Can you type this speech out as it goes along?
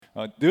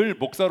늘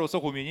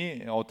목사로서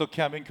고민이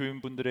어떻게 하면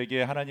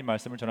교인분들에게 하나님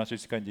말씀을 전할 수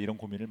있을까 이제 이런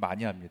고민을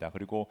많이 합니다.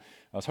 그리고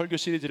설교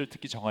시리즈를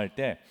특히 정할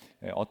때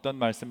어떤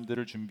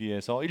말씀들을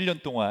준비해서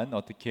 1년 동안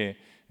어떻게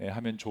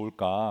하면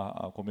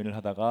좋을까 고민을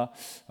하다가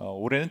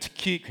올해는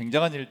특히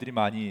굉장한 일들이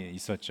많이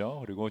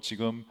있었죠. 그리고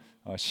지금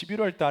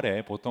 11월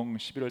달에 보통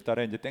 11월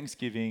달에 이제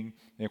땡스기빙에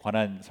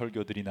관한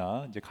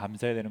설교들이나 이제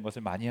감사해야 되는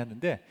것을 많이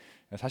하는데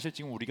사실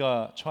지금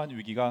우리가 처한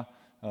위기가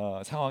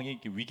상황이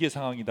위기의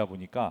상황이다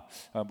보니까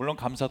물론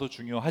감사도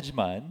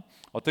중요하지만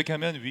어떻게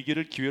하면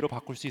위기를 기회로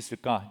바꿀 수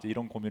있을까 이제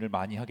이런 고민을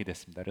많이 하게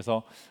됐습니다.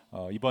 그래서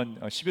이번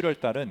 11월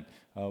달은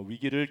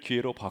위기를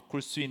기회로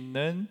바꿀 수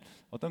있는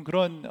어떤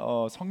그런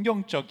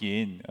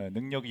성경적인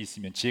능력이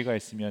있으면 지혜가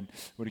있으면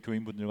우리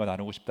교인분들과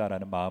나누고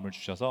싶다라는 마음을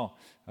주셔서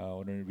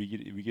오늘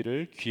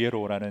위기를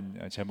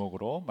기회로라는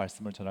제목으로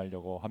말씀을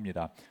전하려고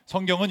합니다.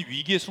 성경은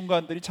위기의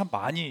순간들이 참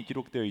많이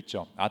기록되어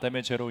있죠.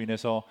 아담의 죄로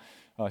인해서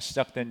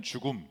시작된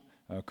죽음,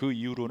 그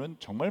이후로는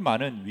정말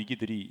많은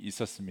위기들이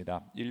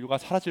있었습니다. 인류가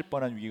사라질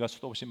뻔한 위기가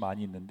수도 없이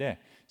많이 있는데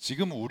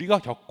지금 우리가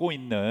겪고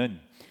있는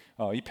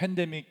이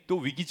팬데믹도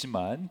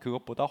위기지만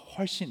그것보다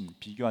훨씬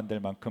비교 안 될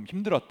만큼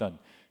힘들었던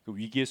그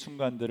위기의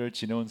순간들을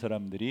지내온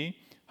사람들이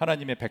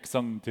하나님의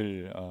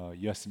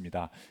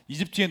백성들이었습니다.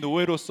 이집트의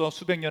노예로서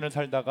수백 년을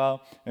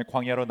살다가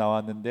광야로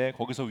나왔는데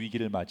거기서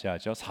위기를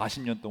맞이하죠.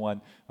 40년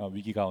동안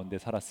위기 가운데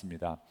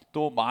살았습니다.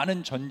 또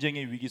많은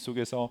전쟁의 위기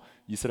속에서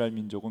이스라엘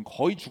민족은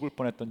거의 죽을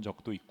뻔했던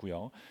적도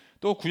있고요.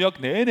 또 구약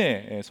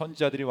내내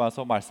선지자들이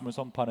와서 말씀을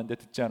선포하는데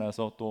듣지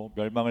않아서 또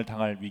멸망을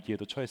당할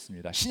위기에도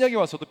처했습니다. 신약에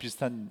와서도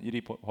비슷한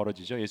일이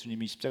벌어지죠.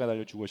 예수님이 십자가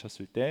달려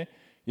죽으셨을 때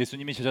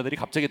예수님의 제자들이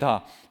갑자기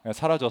다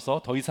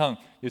사라져서 더 이상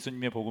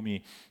예수님의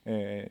복음이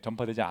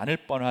전파되지 않을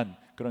뻔한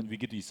그런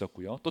위기도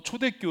있었고요. 또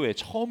초대교회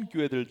처음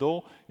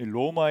교회들도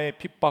로마의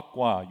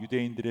핍박과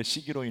유대인들의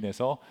시기로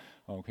인해서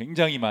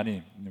굉장히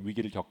많은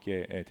위기를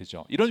겪게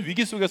되죠. 이런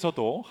위기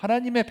속에서도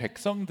하나님의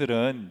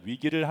백성들은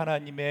위기를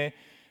하나님의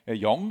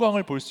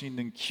영광을 볼 수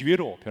있는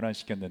기회로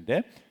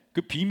변환시켰는데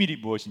그 비밀이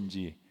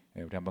무엇인지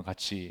우리 한번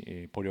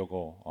같이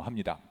보려고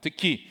합니다.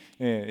 특히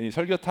이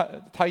설교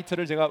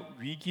타이틀을 제가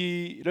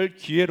위기를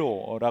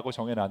기회로라고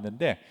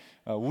정해놨는데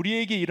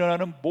우리에게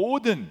일어나는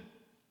모든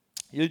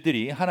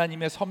일들이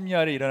하나님의 섭리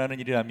아래 일어나는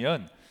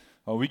일이라면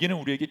위기는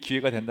우리에게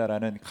기회가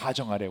된다라는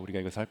가정 아래 우리가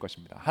이것을 할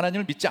것입니다.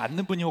 하나님을 믿지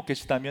않는 분이 혹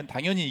계시다면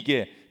당연히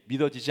이게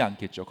믿어지지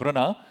않겠죠.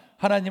 그러나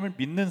하나님을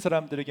믿는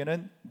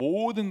사람들에게는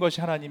모든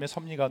것이 하나님의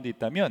섭리 가운데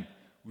있다면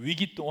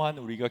위기 또한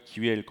우리가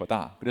기회일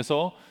거다.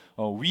 그래서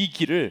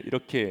위기를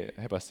이렇게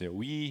해봤어요.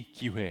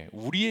 위기회,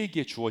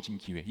 우리에게 주어진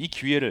기회. 이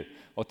기회를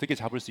어떻게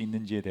잡을 수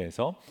있는지에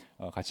대해서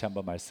같이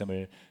한번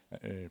말씀을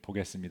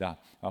보겠습니다.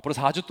 앞으로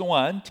 4주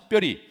동안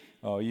특별히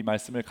이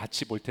말씀을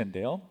같이 볼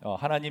텐데요.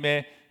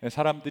 하나님의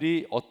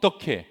사람들이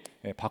어떻게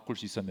바꿀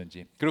수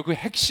있었는지, 그리고 그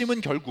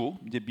핵심은 결국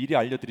이제 미리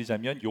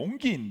알려드리자면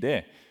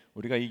용기인데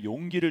우리가 이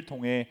용기를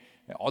통해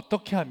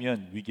어떻게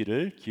하면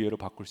위기를 기회로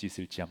바꿀 수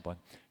있을지 한번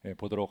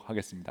보도록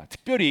하겠습니다.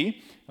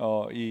 특별히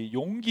이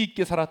용기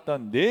있게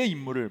살았던 네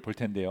인물을 볼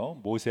텐데요.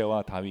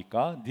 모세와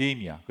다윗과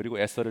느헤미야 그리고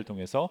에서를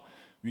통해서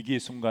위기의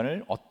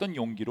순간을 어떤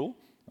용기로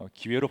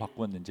기회로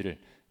바꾸었는지를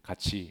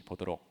같이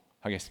보도록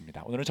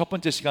하겠습니다. 오늘은 첫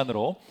번째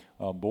시간으로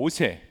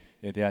모세에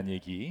대한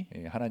얘기,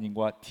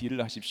 하나님과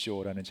딜을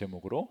하십시오라는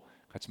제목으로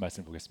같이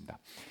말씀 보겠습니다.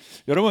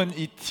 여러분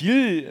이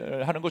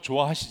딜 하는 거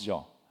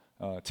좋아하시죠?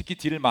 특히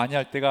딜을 많이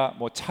할 때가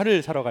뭐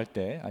차를 사러 갈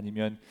때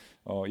아니면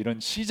이런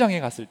시장에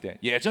갔을 때,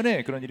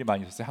 예전에 그런 일이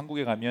많이 있었어요.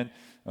 한국에 가면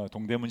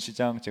동대문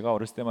시장, 제가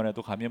어렸을 때만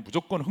해도 가면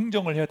무조건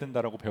흥정을 해야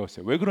된다라고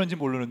배웠어요. 왜 그런지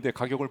모르는데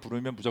가격을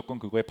부르면 무조건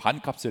그거의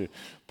반값을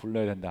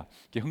불러야 된다.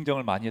 이렇게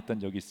흥정을 많이 했던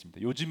적이 있습니다.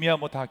 요즘이야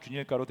뭐 다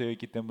균일가로 되어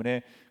있기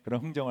때문에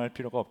그런 흥정할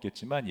필요가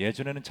없겠지만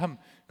예전에는 참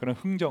그런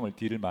흥정을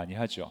딜을 많이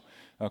하죠.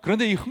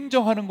 그런데 이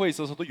흥정하는 거에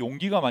있어서도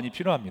용기가 많이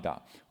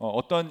필요합니다.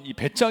 어떤 이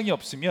배짱이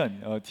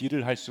없으면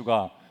딜을 할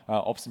수가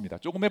없습니다.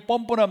 조금의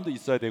뻔뻔함도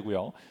있어야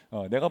되고요.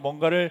 내가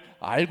뭔가를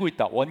알고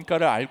있다,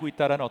 원가를 알고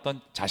있다라는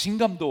어떤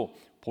자신감도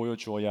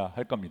보여주어야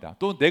할 겁니다.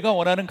 또 내가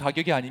원하는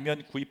가격이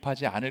아니면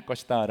구입하지 않을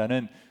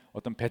것이다라는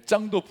어떤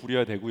배짱도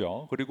부려야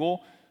되고요.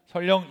 그리고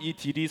설령 이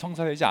딜이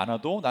성사되지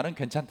않아도 나는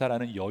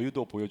괜찮다라는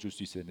여유도 보여줄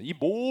수 있어야 됩니다. 이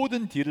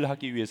모든 딜을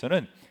하기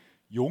위해서는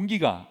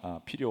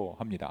용기가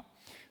필요합니다.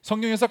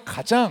 성경에서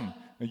가장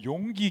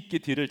용기 있게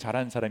딜을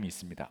잘한 사람이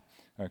있습니다.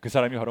 그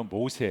사람이 바로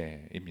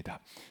모세입니다.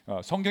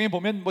 성경에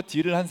보면 뭐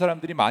딜을 한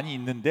사람들이 많이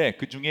있는데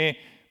그 중에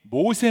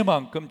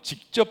모세만큼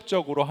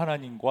직접적으로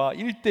하나님과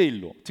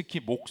 1대1로 특히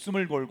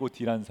목숨을 걸고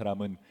딜한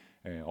사람은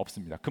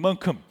없습니다.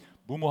 그만큼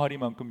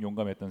무모하리만큼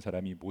용감했던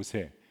사람이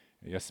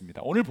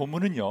모세였습니다. 오늘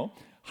본문은요,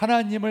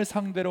 하나님을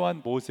상대로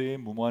한 모세의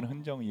무모한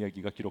흔적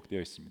이야기가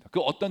기록되어 있습니다. 그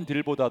어떤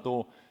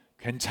딜보다도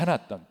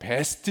괜찮았던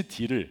베스트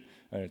딜을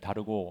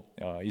다루고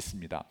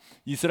있습니다.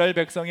 이스라엘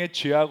백성의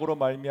죄악으로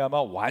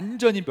말미암아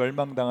완전히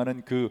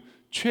멸망당하는 그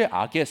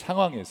최악의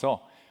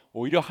상황에서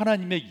오히려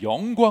하나님의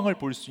영광을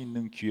볼 수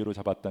있는 기회로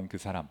잡았던 그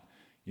사람,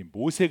 이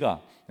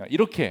모세가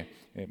이렇게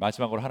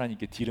마지막으로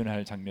하나님께 딜을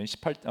할 장면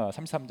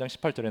 33장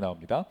 18절에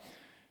나옵니다.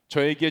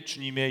 저에게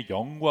주님의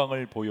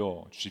영광을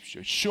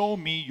보여주십시오. Show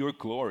me your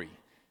glory.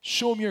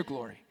 Show me your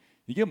glory.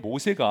 이게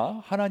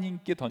모세가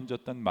하나님께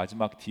던졌던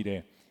마지막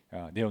딜의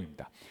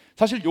내용입니다.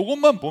 사실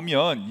이것만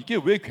보면 이게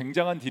왜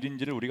굉장한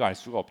딜인지를 우리가 알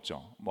수가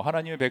없죠. 뭐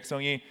하나님의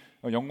백성이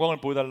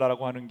영광을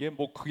보여달라고 하는 게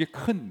뭐 그게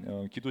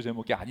큰 기도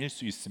제목이 아닐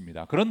수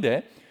있습니다.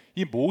 그런데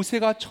이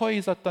모세가 처해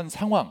있었던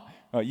상황,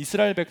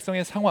 이스라엘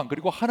백성의 상황,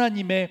 그리고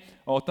하나님의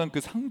어떤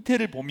그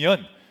상태를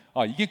보면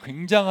이게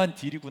굉장한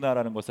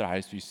딜이구나라는 것을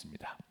알 수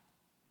있습니다.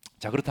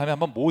 자, 그렇다면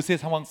한번 모세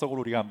상황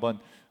속으로 우리가 한번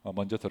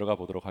먼저 들어가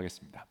보도록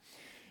하겠습니다.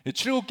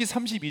 출애굽기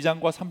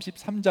 32장과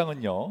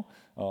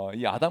 33장은요,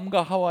 이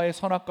아담과 하와의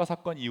선악과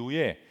사건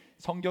이후에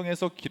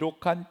성경에서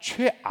기록한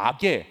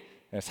최악의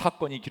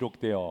사건이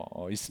기록되어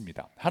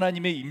있습니다.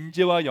 하나님의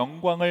임재와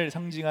영광을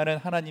상징하는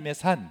하나님의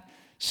산,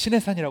 신의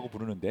산이라고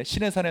부르는데,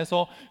 신의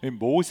산에서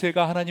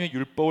모세가 하나님의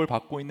율법을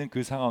받고 있는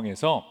그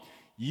상황에서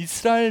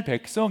이스라엘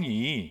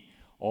백성이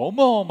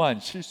어마어마한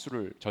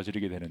실수를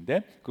저지르게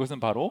되는데, 그것은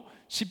바로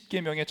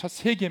십계명의 첫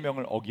세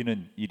계명을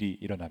어기는 일이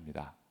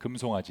일어납니다.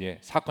 금송아지의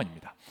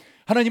사건입니다.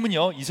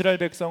 하나님은요, 이스라엘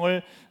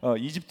백성을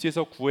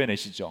이집트에서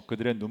구해내시죠.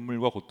 그들의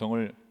눈물과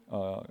고통을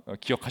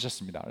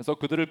기억하셨습니다. 그래서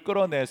그들을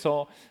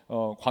끌어내서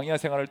광야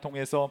생활을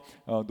통해서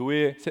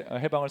노예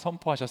해방을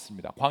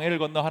선포하셨습니다. 광야를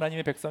건너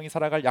하나님의 백성이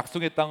살아갈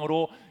약속의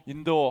땅으로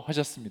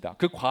인도하셨습니다.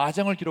 그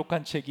과정을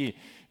기록한 책이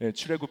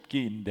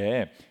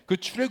출애굽기인데, 그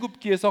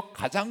출애굽기에서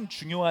가장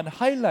중요한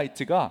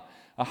하이라이트가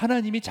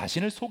하나님이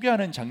자신을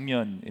소개하는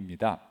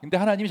장면입니다. 근데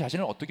하나님이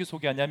자신을 어떻게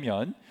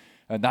소개하냐면,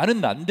 나는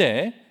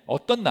난데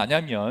어떤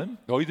나냐면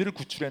너희들을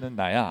구출해낸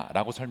나야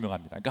라고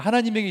설명합니다. 그러니까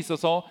하나님에게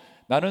있어서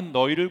나는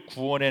너희를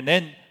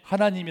구원해낸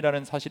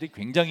하나님이라는 사실이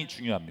굉장히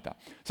중요합니다.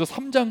 그래서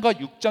 3장과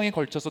 6장에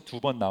걸쳐서 두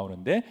번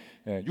나오는데,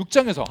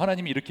 6장에서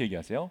하나님이 이렇게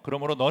얘기하세요.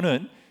 그러므로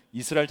너는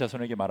이스라엘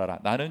자손에게 말하라.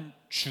 나는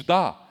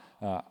주다,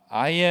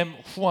 I am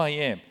who I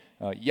am,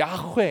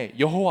 야훼,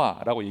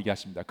 여호와라고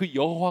얘기하십니다. 그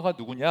여호와가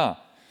누구냐?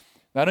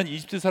 나는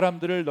이집트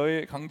사람들을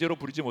너의 강제로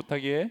부리지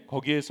못하게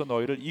거기에서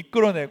너희를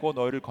이끌어내고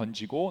너희를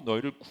건지고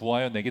너희를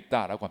구하여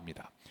내겠다라고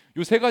합니다.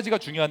 이 세 가지가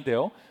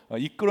중요한데요.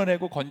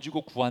 이끌어내고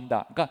건지고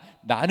구한다. 그러니까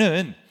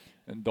나는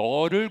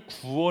너를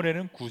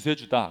구원해는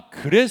구세주다.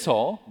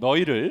 그래서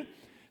너희를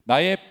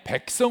나의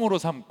백성으로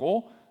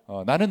삼고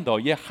나는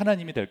너희의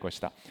하나님이 될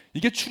것이다.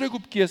 이게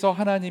출애굽기에서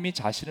하나님이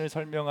자신을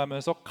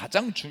설명하면서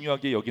가장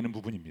중요하게 여기는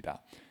부분입니다.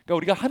 그러니까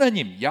우리가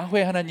하나님,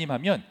 야훼 하나님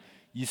하면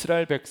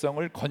이스라엘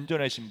백성을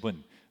건져내신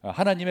분,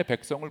 하나님의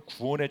백성을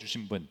구원해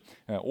주신 분,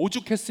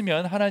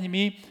 오죽했으면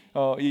하나님이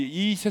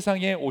이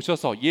세상에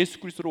오셔서 예수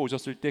그리스도로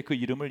오셨을 때 그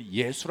이름을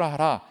예수라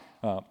하라,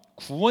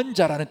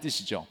 구원자라는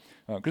뜻이죠.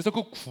 그래서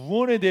그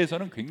구원에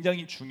대해서는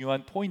굉장히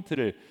중요한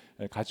포인트를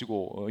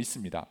가지고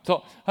있습니다.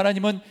 그래서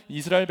하나님은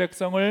이스라엘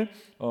백성을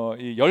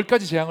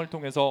 10가지 재앙을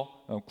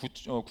통해서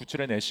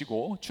구출해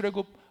내시고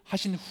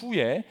출애굽하신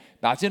후에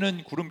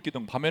낮에는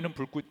구름기둥, 밤에는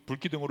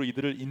불기둥으로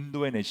이들을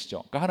인도해 내시죠.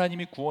 그러니까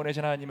하나님이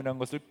구원하신 하나님이라는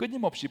것을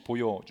끊임없이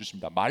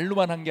보여주십니다.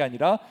 말로만 한 게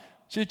아니라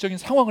실적인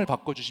상황을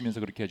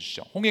바꿔주시면서 그렇게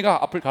해주시죠.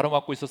 홍해가 앞을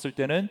가로막고 있었을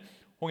때는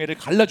홍해를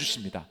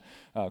갈라주십니다.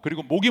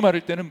 그리고 목이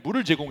마를 때는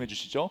물을 제공해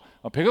주시죠.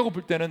 배가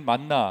고플 때는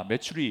만나,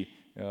 메추라기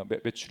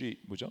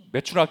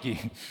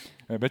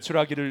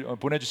메추라기를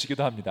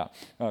보내주시기도 합니다.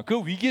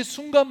 그 위기의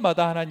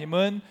순간마다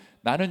하나님은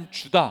나는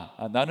주다,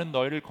 나는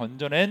너희를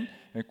건져낸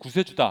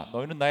구세주다,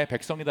 너희는 나의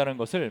백성이라는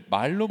것을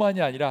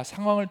말로만이 아니라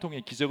상황을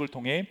통해, 기적을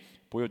통해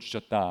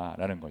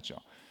보여주셨다라는 거죠.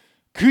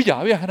 그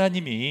야훼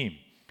하나님이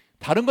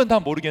다른 건 다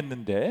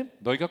모르겠는데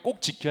너희가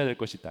꼭 지켜야 될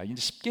것이다. 이제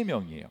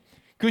십계명이에요.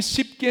 그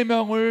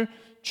십계명을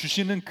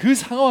주시는 그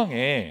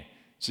상황에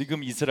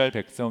지금 이스라엘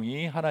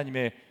백성이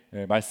하나님의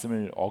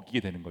말씀을 어기게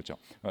되는 거죠.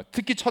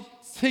 특히 첫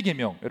세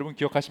계명 여러분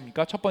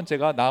기억하십니까? 첫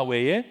번째가 나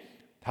외에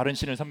다른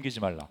신을 섬기지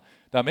말라.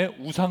 그다음에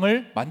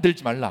우상을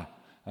만들지 말라.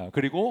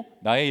 그리고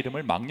나의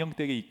이름을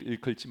망령되게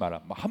일컬지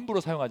마라.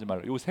 함부로 사용하지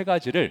말라. 이 세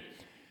가지를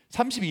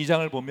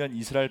 32장을 보면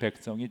이스라엘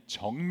백성이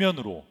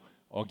정면으로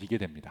어기게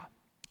됩니다.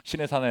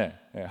 신의 산에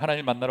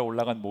하나님 만나러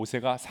올라간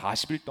모세가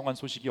 40일 동안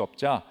소식이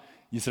없자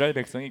이스라엘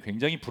백성이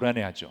굉장히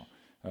불안해하죠.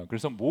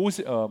 그래서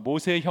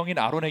모세의 형인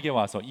아론에게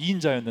와서,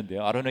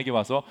 2인자였는데요, 아론에게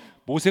와서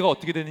모세가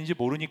어떻게 됐는지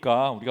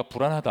모르니까 우리가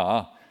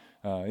불안하다,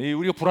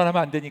 우리가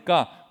불안하면 안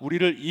되니까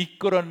우리를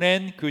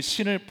이끌어낸 그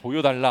신을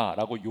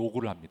보여달라라고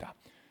요구를 합니다.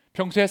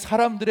 평소에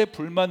사람들의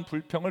불만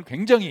불평을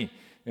굉장히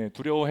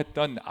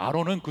두려워했던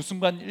아론은 그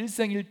순간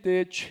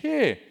일생일대의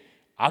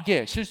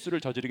최악의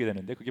실수를 저지르게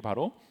되는데, 그게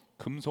바로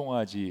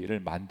금송아지를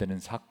만드는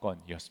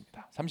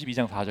사건이었습니다.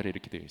 32장 4절에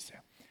이렇게 되어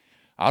있어요.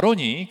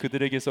 아론이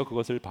그들에게서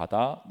그것을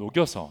받아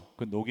녹여서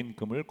그 녹인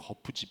금을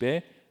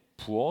거푸집에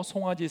부어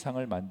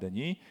송아지상을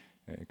만드니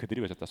그들이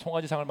외쳤다.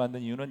 송아지상을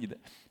만든 이유는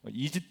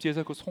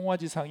이집트에서 그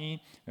송아지상이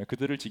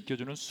그들을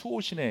지켜주는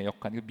수호신의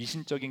역할,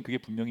 미신적인 그게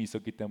분명히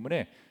있었기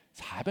때문에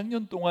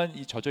 400년 동안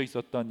이 젖어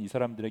있었던 이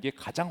사람들에게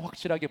가장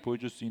확실하게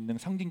보여줄 수 있는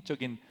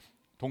상징적인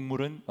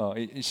동물은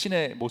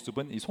신의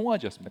모습은 이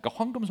송아지였습니다. 그러니까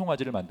황금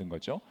송아지를 만든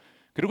거죠.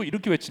 그리고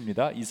이렇게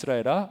외칩니다.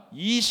 이스라엘아,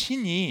 이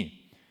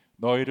신이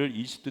너희를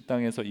이집트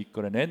땅에서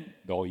이끌어낸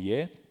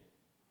너희의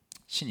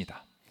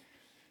신이다.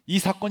 이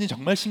사건이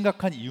정말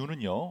심각한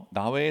이유는요,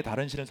 나 외에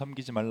다른 신을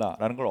섬기지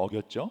말라라는 걸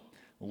어겼죠.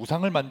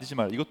 우상을 만들지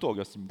말라, 이것도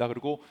어겼습니다.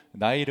 그리고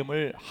나의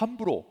이름을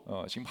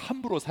지금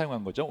함부로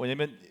사용한 거죠.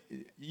 왜냐하면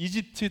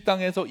이집트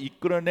땅에서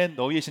이끌어낸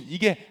너희의 신,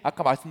 이게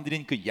아까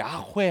말씀드린 그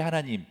야훼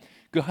하나님,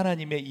 그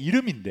하나님의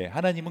이름인데,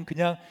 하나님은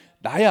그냥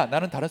나야,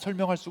 나는 다른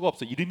설명할 수가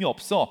없어, 이름이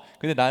없어.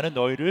 근데 나는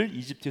너희를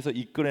이집트에서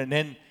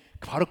이끌어낸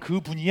바로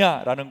그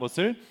분이야 라는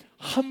것을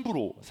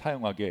함부로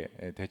사용하게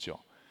되죠.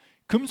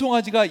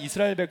 금송아지가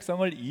이스라엘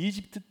백성을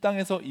이집트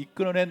땅에서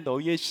이끌어낸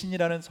너희의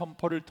신이라는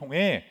선포를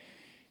통해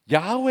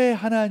야훼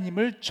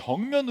하나님을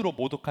정면으로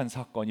모독한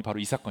사건이 바로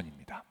이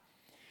사건입니다.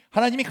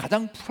 하나님이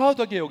가장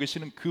프라우드하게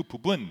여기시는 그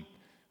부분,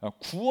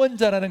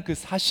 구원자라는 그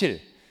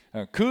사실,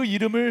 그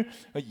이름을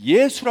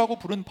예수라고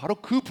부른 바로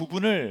그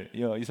부분을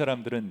이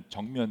사람들은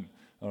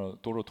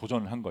정면도로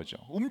도전을 한 거죠.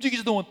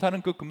 움직이지도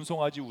못하는 그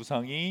금송아지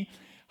우상이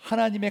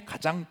하나님의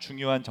가장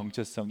중요한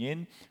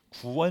정체성인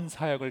구원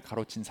사역을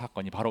가로챈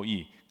사건이 바로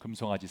이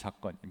금송아지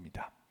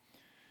사건입니다.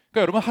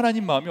 그러니까 여러분,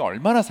 하나님 마음이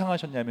얼마나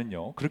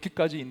상하셨냐면요,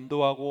 그렇게까지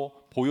인도하고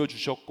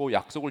보여주셨고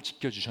약속을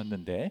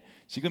지켜주셨는데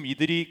지금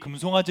이들이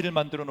금송아지를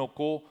만들어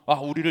놓고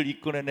우리를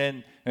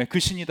이끌어낸 그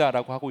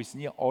신이다라고 하고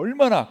있으니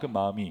얼마나 그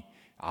마음이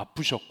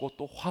아프셨고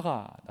또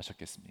화가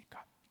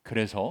나셨겠습니까?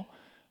 그래서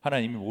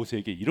하나님이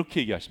모세에게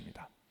이렇게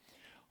얘기하십니다.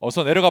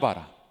 어서 내려가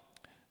봐라.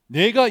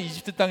 내가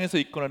이집트 땅에서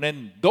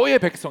이끌어낸 너의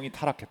백성이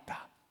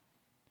타락했다.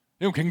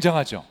 이건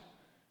굉장하죠.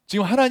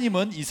 지금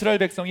하나님은 이스라엘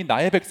백성이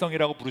나의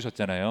백성이라고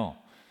부르셨잖아요.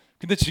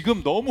 근데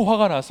지금 너무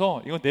화가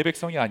나서 이건 내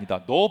백성이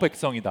아니다, 너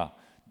백성이다,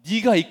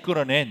 네가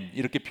이끌어낸,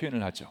 이렇게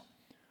표현을 하죠.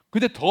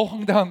 근데 더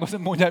황당한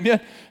것은 뭐냐면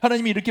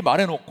하나님이 이렇게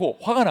말해놓고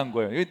화가 난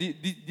거예요.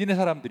 니네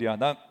사람들이야,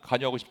 나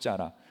관여하고 싶지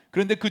않아.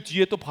 그런데 그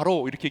뒤에 또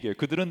바로 이렇게 얘기해요.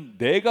 그들은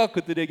내가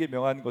그들에게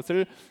명한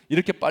것을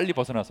이렇게 빨리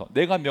벗어나서,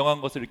 내가 명한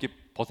것을 이렇게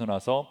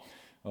벗어나서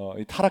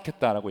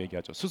타락했다라고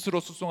얘기하죠. 스스로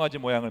숫송아지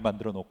모양을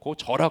만들어 놓고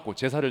절하고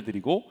제사를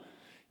드리고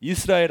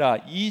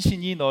이스라엘아, 이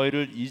신이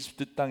너희를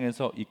이집트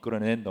땅에서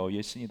이끌어낸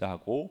너희의 신이다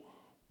하고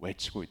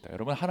외치고 있다.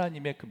 여러분,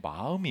 하나님의 그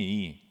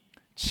마음이,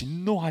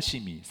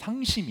 진노하심이,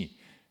 상심이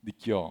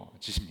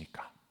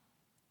느껴지십니까?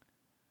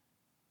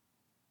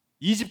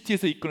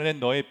 이집트에서 이끌어낸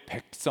너의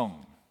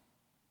백성,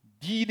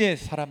 니네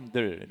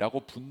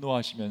사람들이라고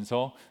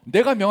분노하시면서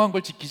내가 명한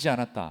걸 지키지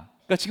않았다.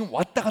 그러니까 지금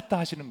왔다 갔다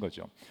하시는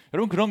거죠.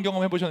 여러분, 그런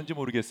경험 해보셨는지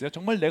모르겠어요.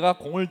 정말 내가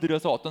공을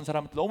들여서 어떤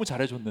사람한테 너무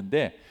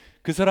잘해줬는데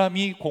그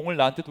사람이 공을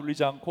나한테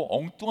돌리지 않고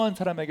엉뚱한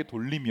사람에게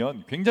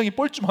돌리면 굉장히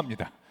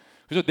뻘쭘합니다.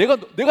 그래서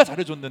내가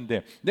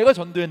잘해줬는데, 내가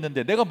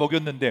전도했는데, 내가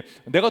먹였는데,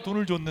 내가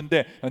돈을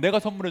줬는데, 내가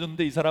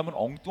선물해줬는데 이 사람은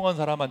엉뚱한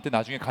사람한테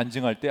나중에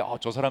간증할 때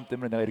저 사람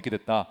때문에 내가 이렇게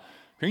됐다,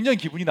 굉장히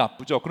기분이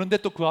나쁘죠. 그런데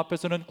또 그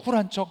앞에서는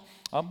쿨한 척,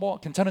 뭐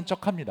괜찮은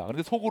척합니다.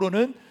 그런데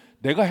속으로는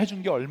내가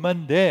해준 게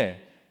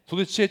얼만데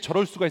도대체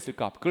저럴 수가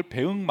있을까? 그걸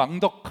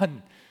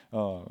배응망덕한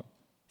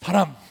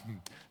사람,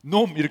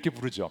 놈, 이렇게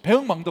부르죠.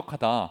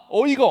 배응망덕하다,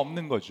 어이가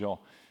없는 거죠.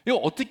 이거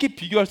어떻게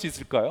비교할 수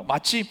있을까요?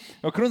 마치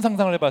그런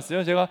상상을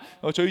해봤어요. 제가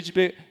저희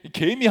집에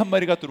개미 한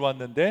마리가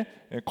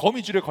들어왔는데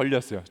거미줄에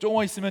걸렸어요.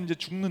 조금 있으면 이제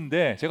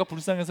죽는데 제가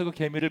불쌍해서 그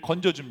개미를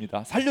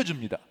건져줍니다,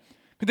 살려줍니다.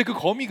 근데 그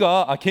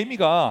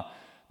개미가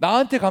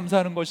나한테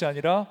감사하는 것이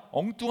아니라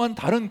엉뚱한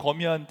다른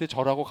거미한테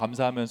절하고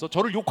감사하면서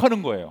저를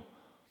욕하는 거예요.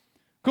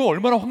 그거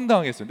얼마나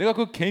황당하겠어요. 내가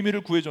그 개미를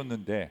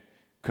구해줬는데.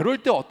 그럴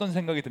때 어떤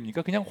생각이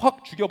듭니까? 그냥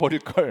확 죽여버릴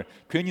걸,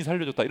 괜히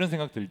살려줬다, 이런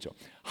생각 들죠.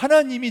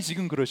 하나님이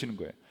지금 그러시는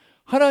거예요.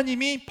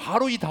 하나님이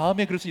바로 이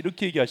다음에 그래서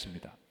이렇게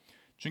얘기하십니다.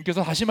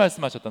 주님께서 다시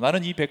말씀하셨다.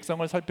 나는 이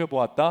백성을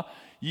살펴보았다.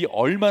 이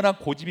얼마나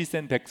고집이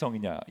센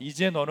백성이냐.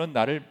 이제 너는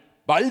나를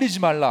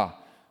말리지 말라,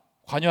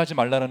 관여하지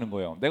말라라는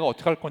거예요. 내가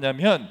어떻게 할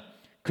거냐면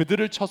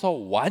그들을 쳐서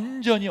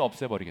완전히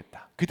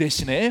없애버리겠다. 그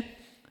대신에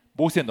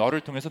모세,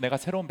 너를 통해서 내가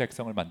새로운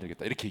백성을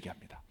만들겠다, 이렇게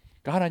얘기합니다.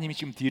 그러니까 하나님이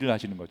지금 딜을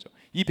하시는 거죠.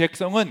 이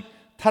백성은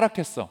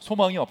타락했어,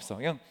 소망이 없어,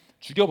 그냥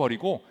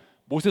죽여버리고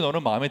모세,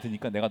 너는 마음에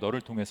드니까 내가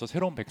너를 통해서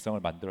새로운 백성을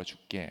만들어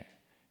줄게.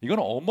 이건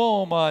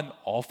어마어마한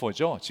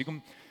오퍼죠.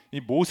 지금 이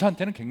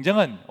모세한테는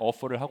굉장한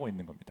오퍼를 하고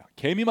있는 겁니다.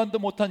 개미만도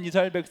못한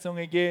이스라엘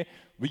백성에게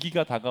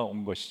위기가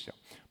다가온 것이죠.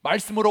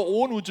 말씀으로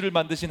온 우주를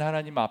만드신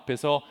하나님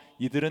앞에서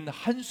이들은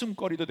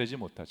한숨거리도 되지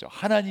못하죠.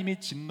 하나님이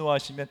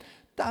진노하시면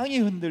땅이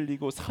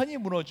흔들리고 산이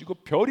무너지고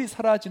별이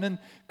사라지는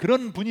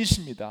그런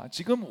분이십니다.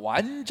 지금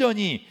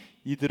완전히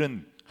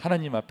이들은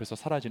하나님 앞에서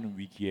사라지는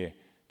위기에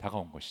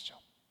다가온 것이죠.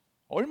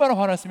 얼마나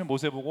화났으면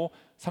모세 보고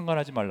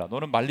상관하지 말라,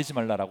 너는 말리지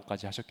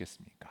말라라고까지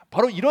하셨겠습니까?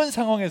 바로 이런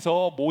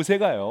상황에서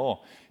모세가요,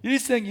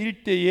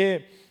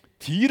 일생일대의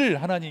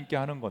딜을 하나님께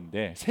하는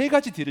건데 세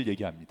가지 딜을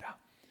얘기합니다.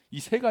 이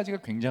세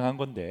가지가 굉장한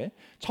건데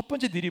첫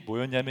번째 딜이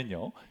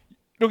뭐였냐면요,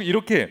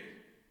 이렇게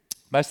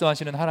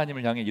말씀하시는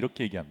하나님을 향해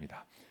이렇게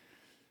얘기합니다.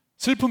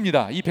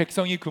 슬픕니다. 이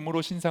백성이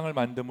금으로 신상을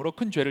만듦으로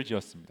큰 죄를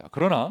지었습니다.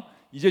 그러나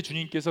이제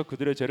주님께서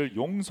그들의 죄를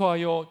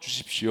용서하여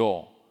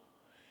주십시오.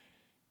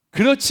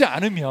 그렇지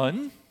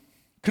않으면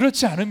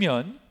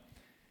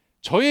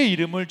저의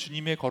이름을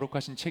주님의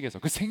거룩하신 책에서,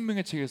 그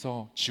생명의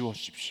책에서 지워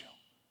주십시오.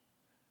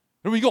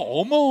 여러분, 이거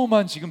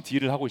어마어마한 지금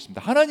딜을 하고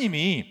있습니다.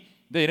 하나님이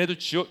내 얘네도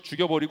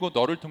죽여버리고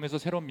너를 통해서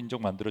새로운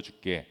민족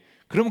만들어줄게.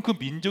 그러면 그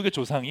민족의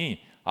조상이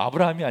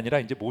아브라함이 아니라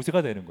이제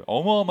모세가 되는 거예요.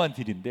 어마어마한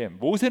딜인데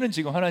모세는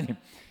지금 하나님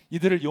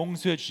이들을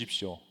용서해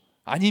주십시오.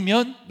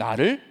 아니면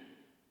나를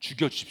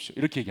죽여주십시오.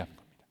 이렇게 얘기하는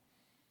겁니다.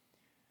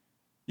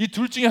 이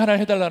둘 중에 하나를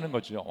해달라는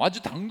거죠.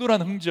 아주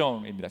당돌한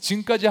흥정입니다.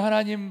 지금까지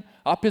하나님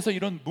앞에서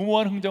이런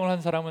무모한 흥정을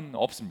한 사람은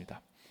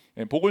없습니다.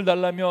 복을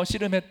달라며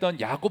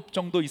씨름했던 야곱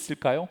정도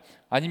있을까요?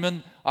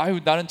 아니면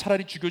나는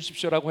차라리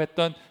죽여주십시오라고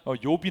했던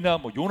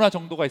욥이나 요나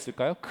정도가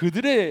있을까요?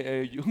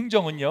 그들의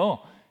흥정은요,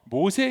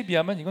 모세에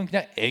비하면 이건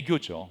그냥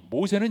애교죠.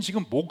 모세는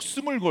지금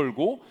목숨을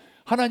걸고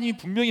하나님이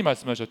분명히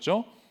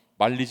말씀하셨죠.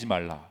 말리지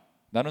말라.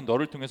 나는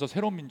너를 통해서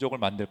새로운 민족을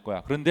만들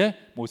거야. 그런데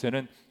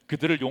모세는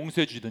그들을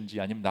용서해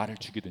주든지 아니면 나를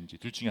죽이든지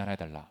둘 중에 하나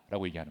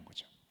해달라라고 얘기하는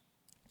거죠.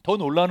 더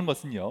놀라운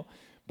것은요,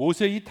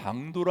 모세의 이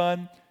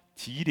당돌한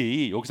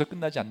딜이 여기서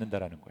끝나지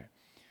않는다라는 거예요.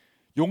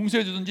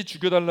 용서해 주든지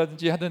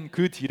죽여달라든지 하던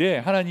그 딜에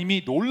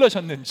하나님이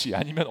놀라셨는지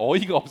아니면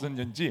어이가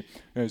없었는지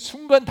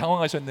순간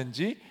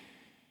당황하셨는지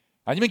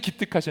아니면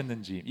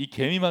기특하셨는지 이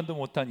개미만도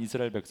못한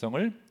이스라엘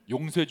백성을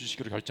용서해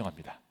주시기로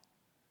결정합니다.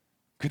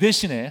 그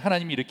대신에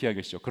하나님이 이렇게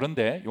이야기하시죠.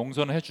 그런데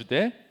용서는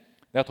해주되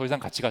내가 더 이상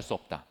같이 갈 수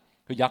없다.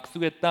 그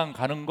약속의 땅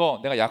가는 거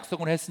내가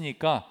약속은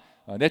했으니까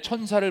내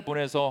천사를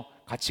보내서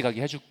같이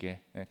가게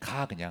해줄게.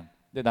 가 그냥.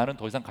 근데 나는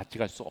더 이상 같이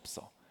갈 수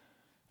없어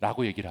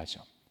라고 얘기를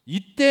하죠.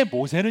 이때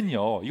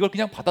모세는요, 이걸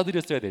그냥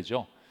받아들였어야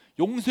되죠.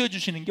 용서해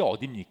주시는 게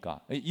어딥니까?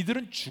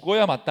 이들은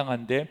죽어야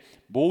마땅한데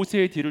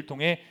모세의 딜을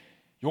통해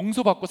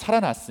용서받고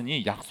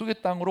살아났으니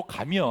약속의 땅으로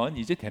가면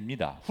이제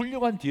됩니다.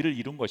 훌륭한 딜을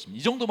이룬 것입니다.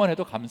 이 정도만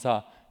해도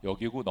감사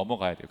여기고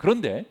넘어가야 돼요.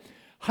 그런데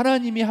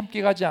하나님이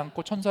함께 가지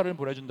않고 천사를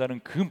보내준다는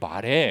그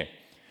말에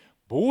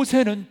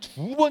모세는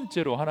두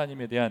번째로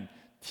하나님에 대한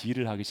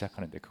딜을 하기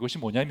시작하는데, 그것이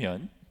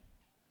뭐냐면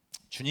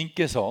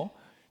주님께서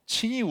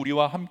친히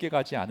우리와 함께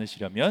가지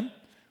않으시려면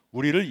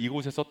우리를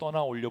이곳에서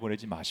떠나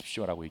올려보내지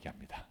마십시오라고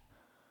얘기합니다.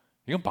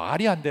 이건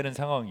말이 안 되는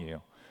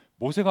상황이에요.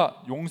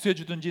 모세가 용서해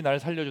주든지 나를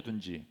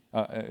살려주든지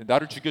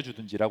나를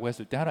죽여주든지라고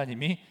했을 때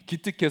하나님이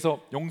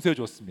기특해서 용서해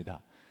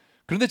줬습니다.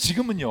 그런데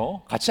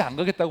지금은요, 같이 안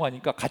가겠다고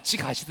하니까 같이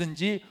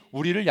가시든지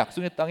우리를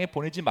약속의 땅에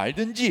보내지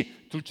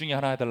말든지 둘 중에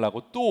하나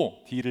해달라고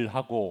또 딜을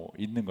하고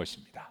있는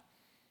것입니다.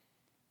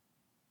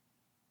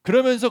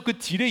 그러면서 그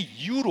딜의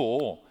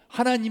이유로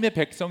하나님의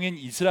백성인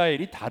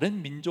이스라엘이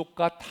다른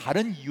민족과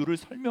다른 이유를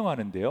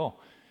설명하는데요,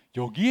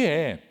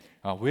 여기에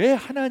왜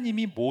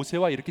하나님이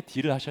모세와 이렇게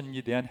딜을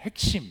하셨는지에 대한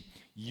핵심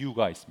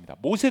이유가 있습니다.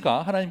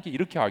 모세가 하나님께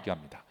이렇게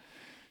argu합니다.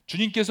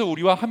 주님께서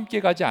우리와 함께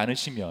가지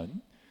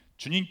않으시면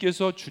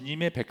주님께서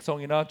주님의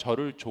백성이나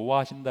저를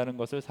좋아하신다는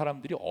것을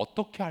사람들이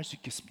어떻게 알 수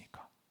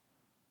있겠습니까?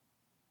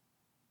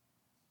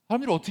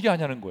 사람들이 어떻게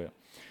아냐는 거예요.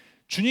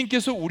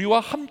 주님께서 우리와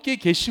함께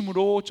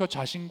계심으로 저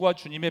자신과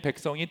주님의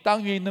백성이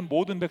땅 위에 있는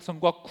모든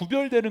백성과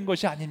구별되는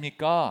것이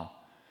아닙니까?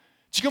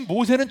 지금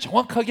모세는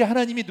정확하게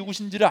하나님이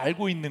누구신지를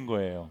알고 있는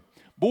거예요.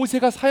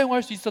 모세가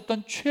사용할 수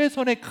있었던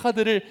최선의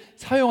카드를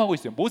사용하고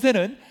있어요.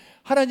 모세는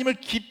하나님을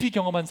깊이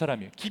경험한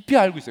사람이에요. 깊이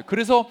알고 있어요.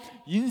 그래서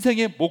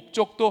인생의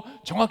목적도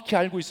정확히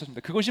알고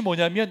있었습니다. 그것이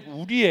뭐냐면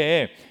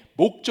우리의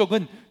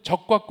목적은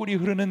적과 꿀이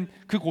흐르는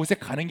그곳에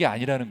가는 게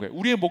아니라는 거예요.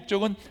 우리의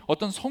목적은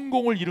어떤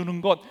성공을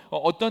이루는 것,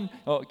 어떤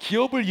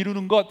기업을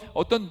이루는 것,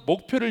 어떤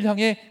목표를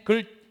향해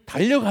그걸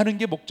달려가는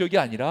게 목적이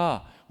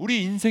아니라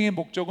우리 인생의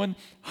목적은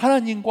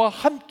하나님과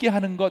함께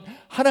하는 것,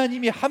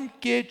 하나님이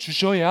함께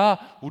주셔야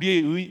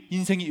우리의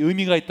인생이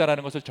의미가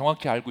있다는 것을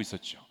정확히 알고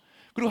있었죠.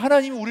 그리고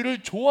하나님이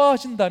우리를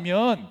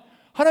좋아하신다면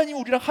하나님이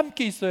우리랑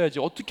함께 있어야지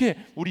어떻게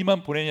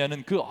우리만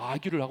보내냐는 그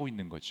아규를 하고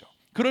있는 거죠.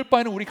 그럴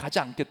바에는 우리 가지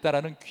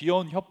않겠다라는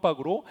귀여운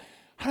협박으로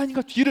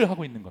하나님과 딜을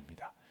하고 있는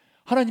겁니다.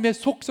 하나님의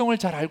속성을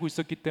잘 알고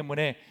있었기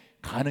때문에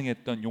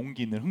가능했던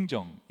용기 있는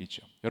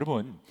흥정이죠.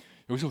 여러분,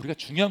 여기서 우리가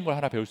중요한 걸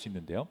하나 배울 수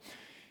있는데요,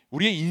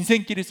 우리의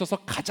인생길에 있어서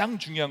가장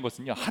중요한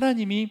것은요,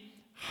 하나님이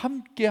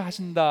함께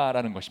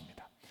하신다라는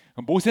것입니다.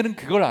 모세는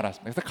그걸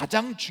알았습니다. 그래서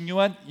가장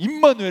중요한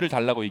임마누엘을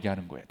달라고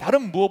얘기하는 거예요.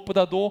 다른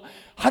무엇보다도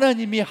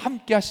하나님이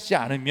함께 하시지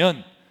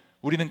않으면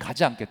우리는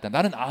가지 않겠다,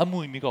 나는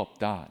아무 의미가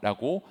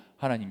없다라고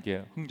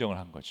하나님께 흥정을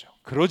한 거죠.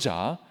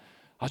 그러자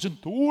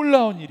아주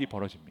놀라운 일이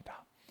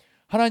벌어집니다.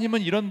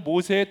 하나님은 이런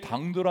모세의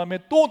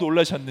당돌함에 또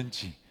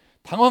놀라셨는지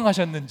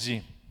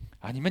당황하셨는지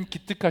아니면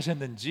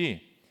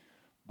기특하셨는지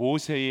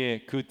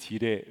모세의 그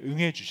딜에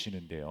응해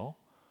주시는데요,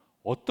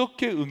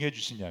 어떻게 응해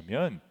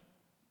주시냐면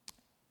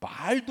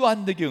말도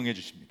안 되게 응해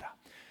주십니다.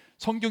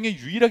 성경에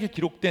유일하게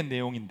기록된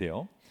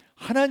내용인데요,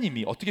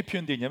 하나님이 어떻게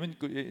표현되어 있냐면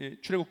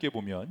출애굽기에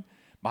보면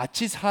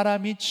마치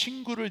사람이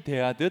친구를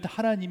대하듯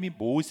하나님이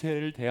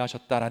모세를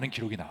대하셨다라는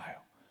기록이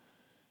나와요.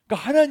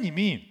 그러니까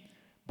하나님이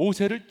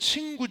모세를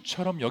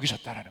친구처럼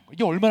여기셨다라는 거,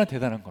 이게 얼마나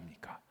대단한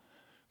겁니까?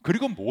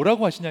 그리고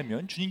뭐라고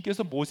하시냐면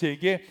주님께서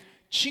모세에게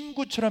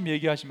친구처럼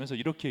얘기하시면서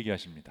이렇게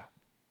얘기하십니다.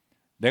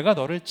 내가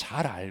너를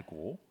잘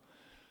알고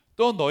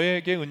또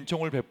너에게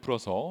은총을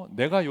베풀어서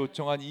내가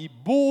요청한 이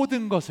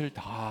모든 것을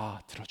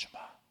다 들어주마.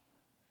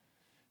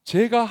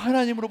 제가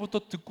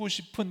하나님으로부터 듣고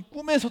싶은,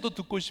 꿈에서도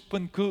듣고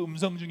싶은 그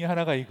음성 중에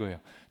하나가 이거예요.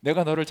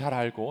 내가 너를 잘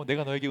알고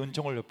내가 너에게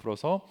은총을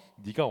베풀어서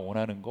네가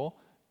원하는 거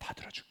다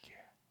들어줄게.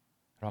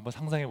 여러분 한번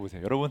상상해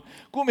보세요. 여러분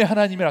꿈에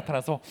하나님이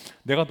나타나서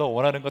내가 너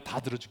원하는 거 다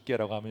들어줄게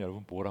라고 하면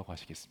여러분 뭐라고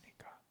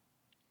하시겠습니까?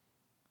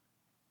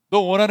 너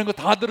원하는 거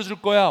다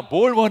들어줄 거야.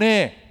 뭘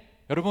원해?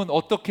 여러분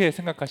어떻게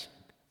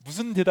생각하십니까?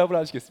 무슨 대답을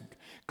하시겠습니까?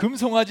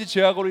 금송아지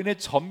죄악으로 인해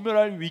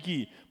전멸할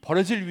위기,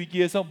 벌어질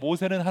위기에서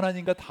모세는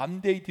하나님과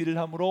담대히 딜을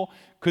함으로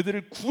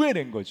그들을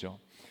구해낸 거죠.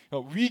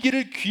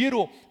 위기를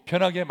기회로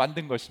변하게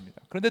만든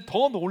것입니다. 그런데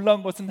더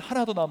놀라운 것은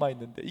하나 더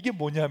남아있는데, 이게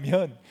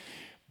뭐냐면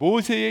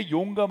모세의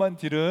용감한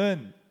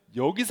딜은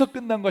여기서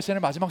끝난 것이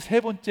아니라 마지막 세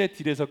번째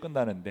딜에서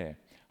끝나는데,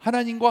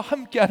 하나님과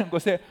함께하는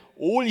것에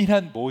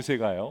올인한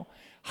모세가요,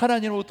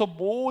 하나님으로부터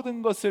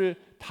모든 것을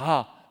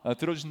다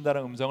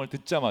들어준다는 음성을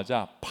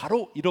듣자마자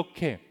바로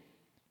이렇게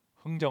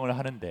흥정을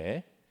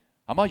하는데,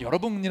 아마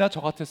여러분이나 저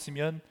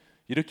같았으면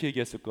이렇게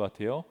얘기했을 것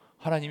같아요.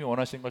 하나님이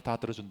원하시는 걸 다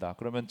들어준다.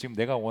 그러면 지금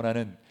내가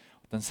원하는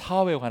어떤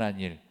사업에 관한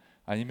일,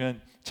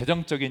 아니면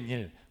재정적인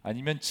일,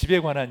 아니면 집에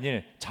관한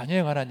일,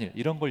 자녀에 관한 일,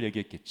 이런 걸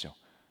얘기했겠죠.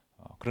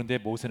 그런데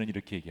모세는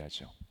이렇게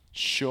얘기하죠.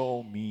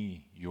 Show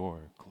me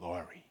your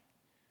glory.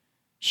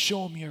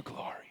 Show me your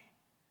glory.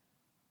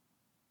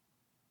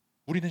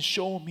 우리는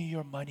show me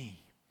your money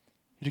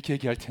이렇게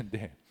얘기할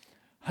텐데,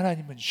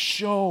 하나님은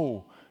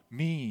show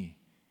me,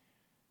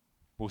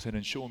 모세는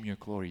show me your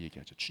glory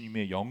얘기하죠.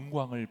 주님의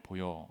영광을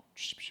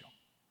보여주십시오.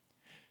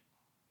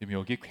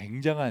 여기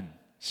굉장한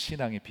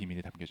신앙의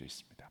비밀이 담겨져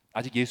있습니다.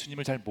 아직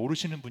예수님을 잘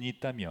모르시는 분이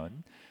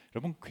있다면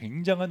여러분,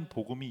 굉장한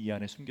복음이 이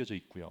안에 숨겨져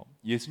있고요,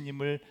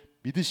 예수님을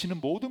믿으시는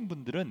모든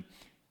분들은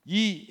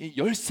이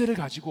열쇠를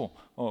가지고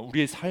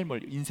우리의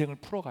삶을, 인생을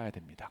풀어가야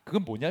됩니다.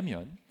 그건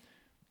뭐냐면,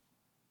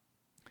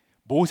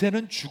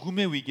 모세는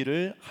죽음의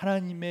위기를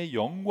하나님의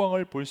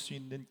영광을 볼 수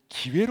있는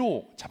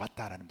기회로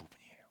잡았다라는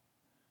부분이에요.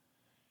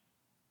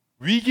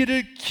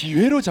 위기를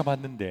기회로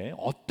잡았는데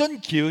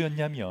어떤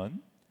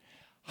기회였냐면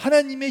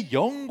하나님의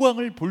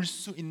영광을 볼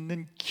수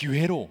있는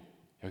기회로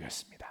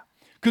여겼습니다.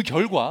 그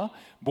결과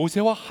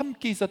모세와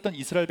함께 있었던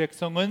이스라엘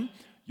백성은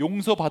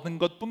용서받은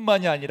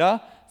것뿐만이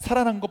아니라,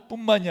 살아난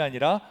것뿐만이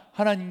아니라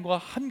하나님과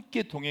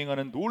함께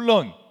동행하는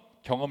놀라운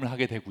경험을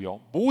하게 되고요,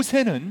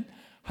 모세는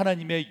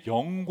하나님의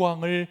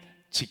영광을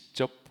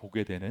직접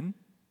보게 되는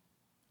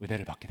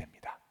은혜를 받게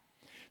됩니다.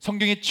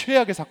 성경의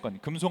최악의 사건,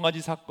 금송아지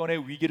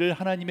사건의 위기를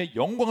하나님의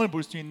영광을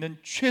볼 수 있는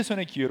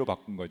최선의 기회로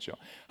바꾼 거죠.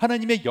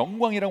 하나님의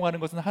영광이라고 하는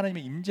것은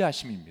하나님의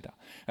임재하심입니다.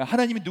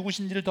 하나님이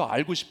누구신지를 더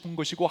알고 싶은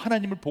것이고,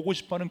 하나님을 보고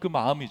싶어하는 그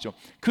마음이죠.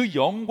 그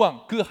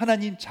영광, 그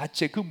하나님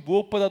자체, 그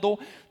무엇보다도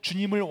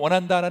주님을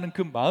원한다라는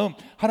그 마음,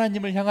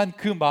 하나님을 향한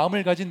그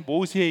마음을 가진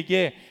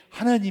모세에게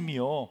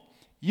하나님이요,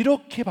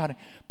 이렇게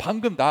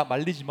방금 나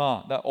말리지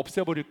마, 나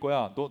없애버릴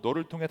거야,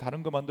 너를 통해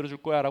다른 거 만들어줄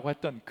거야 라고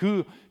했던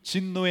그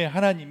진노의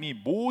하나님이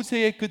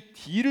모세의 그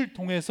딜을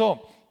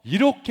통해서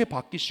이렇게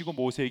바뀌시고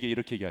모세에게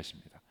이렇게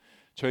얘기하십니다.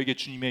 저에게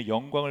주님의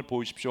영광을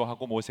보여주십시오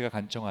하고 모세가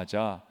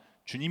간청하자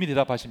주님이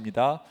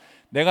대답하십니다.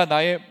 내가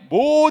나의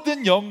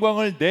모든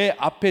영광을 내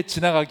앞에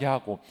지나가게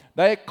하고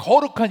나의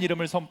거룩한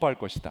이름을 선포할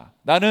것이다.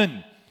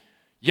 나는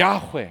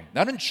야훼,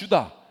 나는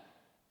주다.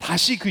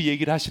 다시 그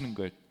얘기를 하시는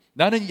거예요.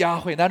 나는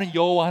야훼, 나는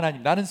여호와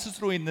하나님, 나는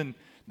스스로 있는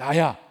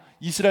나야.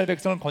 이스라엘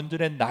백성을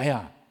건져낸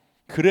나야.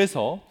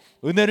 그래서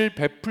은혜를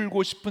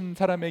베풀고 싶은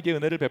사람에게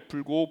은혜를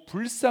베풀고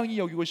불쌍히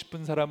여기고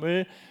싶은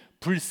사람을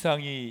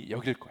불쌍히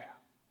여길 거야.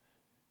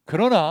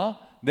 그러나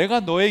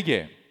내가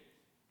너에게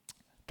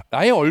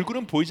나의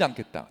얼굴은 보이지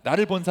않겠다.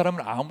 나를 본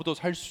사람은 아무도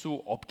살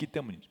수 없기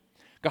때문이죠.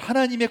 그러니까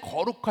하나님의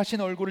거룩하신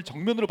얼굴을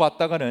정면으로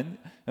봤다가는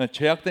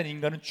죄악된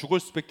인간은 죽을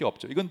수밖에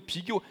없죠. 이건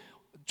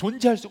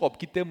존재할 수가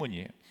없기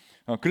때문이에요.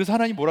 그래서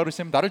하나님 뭐라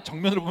그러시냐면, 나를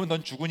정면으로 보면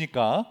넌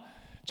죽으니까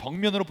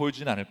정면으로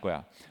보여주진 않을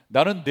거야.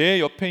 나는 내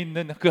옆에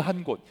있는 그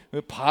한 곳,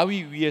 그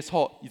바위 위에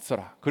서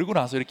있어라. 그리고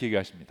나서 이렇게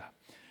얘기하십니다.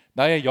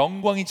 나의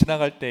영광이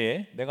지나갈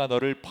때에 내가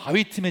너를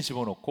바위 틈에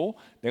집어넣고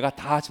내가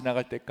다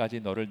지나갈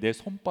때까지 너를 내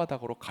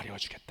손바닥으로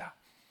가려주겠다.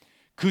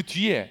 그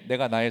뒤에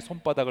내가 나의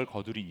손바닥을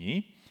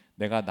거두리니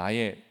내가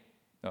나의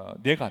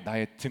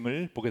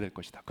등을 보게 될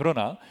것이다.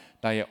 그러나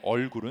나의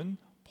얼굴은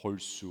볼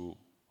수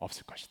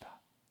없을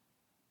것이다.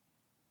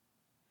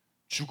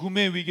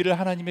 죽음의 위기를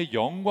하나님의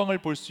영광을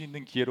볼 수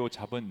있는 기회로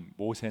잡은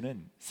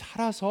모세는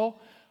살아서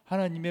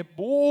하나님의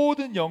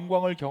모든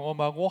영광을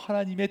경험하고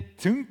하나님의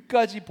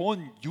등까지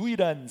본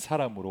유일한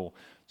사람으로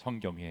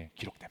성경에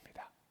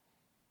기록됩니다.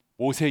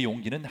 모세의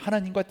용기는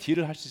하나님과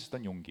딜을 할 수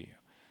있었던 용기예요.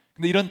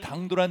 근데 이런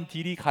당돌한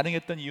딜이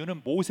가능했던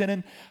이유는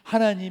모세는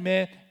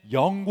하나님의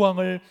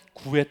영광을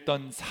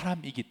구했던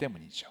사람이기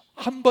때문이죠.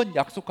 한번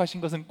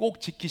약속하신 것은 꼭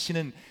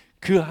지키시는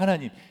그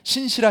하나님,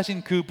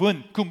 신실하신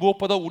그분, 그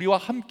무엇보다 우리와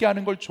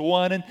함께하는 걸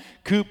좋아하는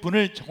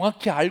그분을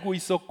정확히 알고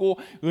있었고,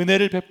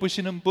 은혜를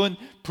베푸시는 분,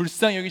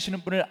 불쌍히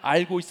여기시는 분을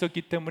알고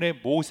있었기 때문에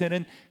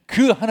모세는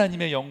그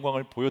하나님의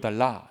영광을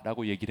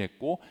보여달라라고 얘기를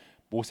했고,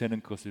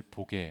 모세는 그것을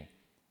보게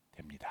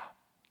됩니다.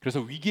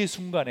 그래서 위기의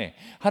순간에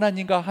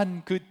하나님과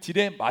한 그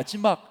딜의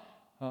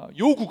마지막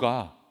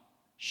요구가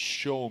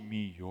Show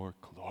me your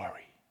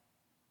glory.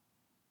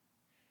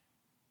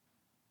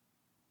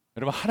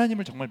 여러분,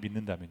 하나님을 정말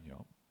믿는다면요,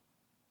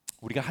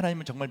 우리가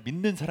하나님을 정말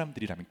믿는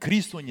사람들이라면,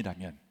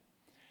 그리스도인이라면,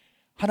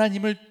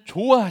 하나님을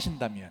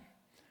좋아하신다면,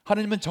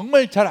 하나님은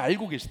정말 잘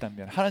알고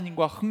계시다면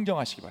하나님과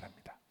흥정하시기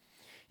바랍니다.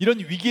 이런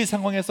위기의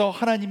상황에서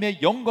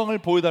하나님의 영광을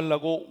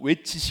보여달라고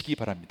외치시기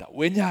바랍니다.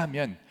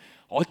 왜냐하면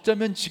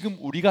어쩌면 지금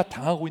우리가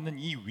당하고 있는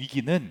이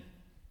위기는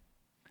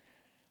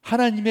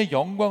하나님의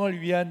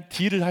영광을 위한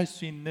딜을 할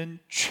수 있는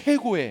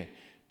최고의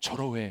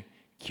절호의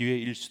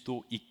기회일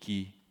수도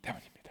있기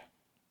때문입니다.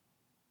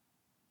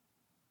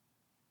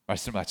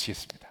 말씀을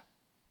마치겠습니다.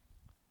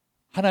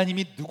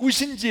 하나님이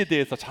누구신지에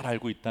대해서 잘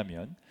알고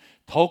있다면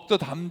더욱더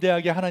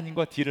담대하게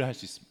하나님과 딜을 할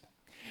수 있습니다.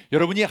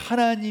 여러분이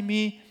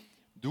하나님이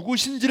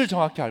누구신지를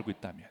정확히 알고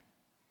있다면,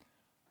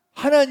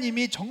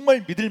 하나님이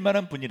정말 믿을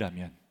만한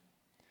분이라면,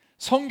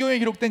 성경에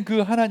기록된 그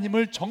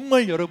하나님을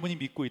정말 여러분이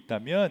믿고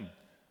있다면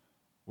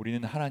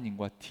우리는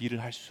하나님과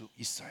딜을 할 수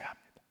있어야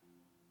합니다.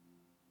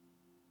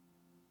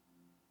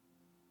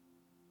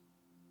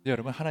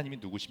 여러분, 하나님이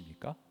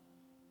누구십니까?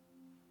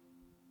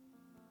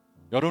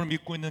 여러분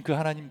믿고 있는 그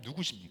하나님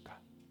누구십니까?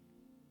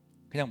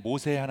 그냥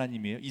모세의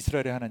하나님이에요?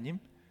 이스라엘의 하나님?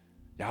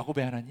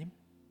 야곱의 하나님?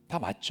 다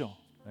맞죠.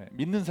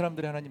 믿는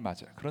사람들의 하나님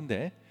맞아요.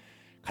 그런데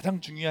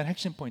가장 중요한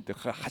핵심 포인트,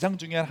 가장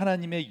중요한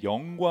하나님의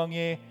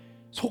영광의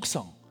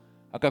속성,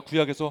 아까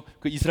구약에서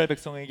그 이스라엘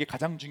백성에게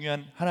가장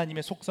중요한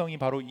하나님의 속성이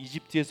바로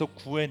이집트에서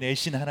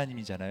구해내신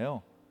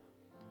하나님이잖아요.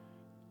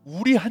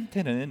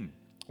 우리는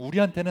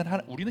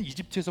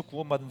이집트에서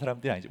구원받은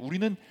사람들이 아니죠.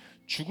 우리는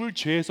죽을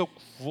죄에서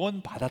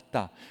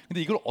구원받았다.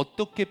 근데 이걸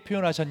어떻게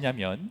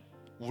표현하셨냐면,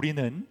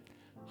 우리는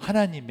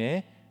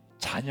하나님의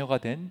자녀가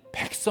된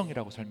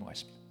백성이라고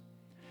설명하십니다.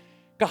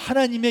 그러니까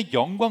하나님의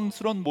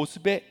영광스러운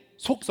모습의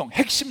속성,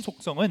 핵심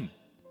속성은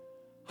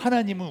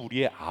하나님은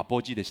우리의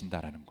아버지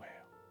되신다라는 거예요.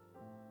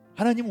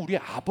 하나님은 우리의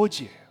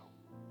아버지예요.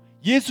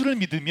 예수를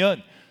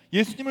믿으면,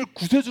 예수님을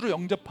구세주로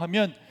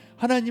영접하면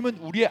하나님은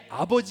우리의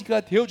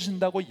아버지가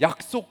되어주신다고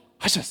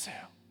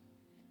약속하셨어요.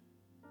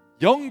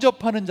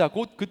 영접하는 자,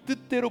 곧 그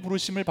뜻대로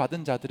부르심을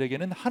받은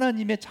자들에게는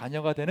하나님의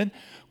자녀가 되는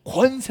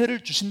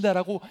권세를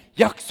주신다라고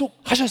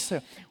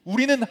약속하셨어요.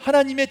 우리는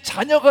하나님의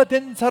자녀가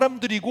된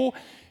사람들이고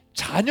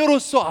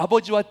자녀로서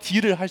아버지와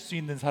딜을 할 수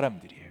있는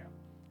사람들이에요.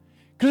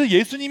 그래서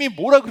예수님이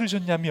뭐라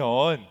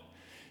그러셨냐면,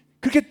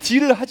 그렇게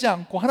딜을 하지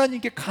않고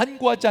하나님께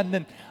간구하지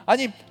않는,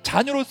 아니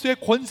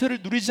자녀로서의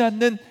권세를 누리지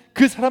않는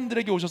그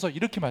사람들에게 오셔서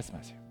이렇게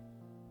말씀하세요.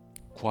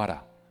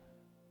 구하라,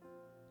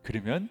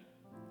 그러면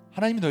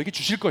하나님이 너에게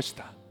주실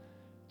것이다.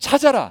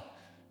 찾아라,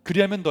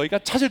 그리하면 너희가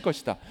찾을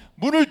것이다.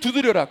 문을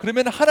두드려라,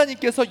 그러면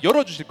하나님께서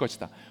열어주실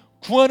것이다.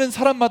 구하는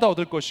사람마다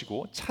얻을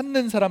것이고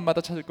찾는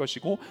사람마다 찾을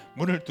것이고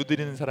문을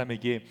두드리는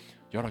사람에게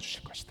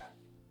열어주실 것이다.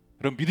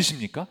 여러분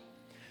믿으십니까?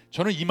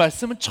 저는 이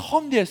말씀은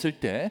처음 대했을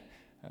때,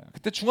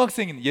 그때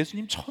중학생인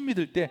예수님 처음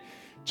믿을 때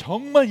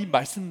정말 이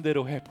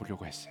말씀대로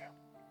해보려고 했어요.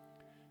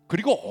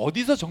 그리고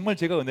어디서 정말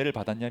제가 은혜를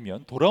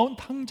받았냐면, 돌아온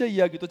탕자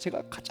이야기도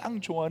제가 가장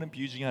좋아하는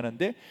비유 중에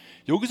하나인데,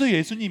 여기서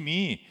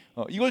예수님이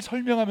이걸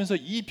설명하면서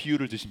이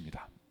비유를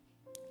드십니다.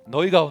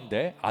 너희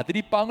가운데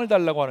아들이 빵을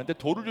달라고 하는데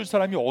돌을 줄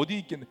사람이 어디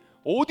있겠네?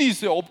 어디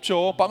있어요?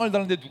 없죠. 빵을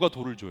달라는데 누가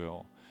돌을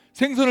줘요?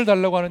 생선을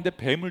달라고 하는데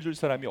뱀을 줄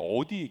사람이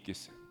어디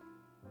있겠어요?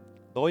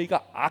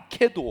 너희가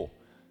악해도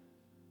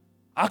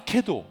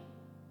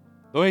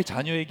너의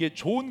자녀에게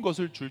좋은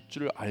것을 줄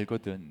줄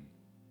알거든.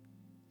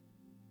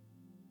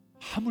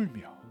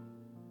 하물며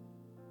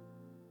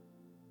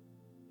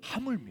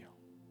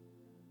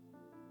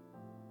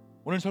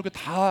오늘 설교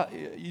다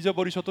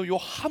잊어버리셔도 요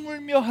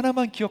하물며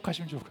하나만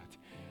기억하시면 좋을 것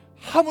같아요.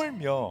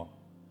 하물며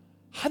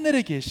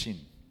하늘에 계신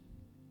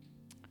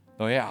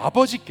너의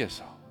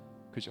아버지께서,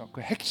 그죠?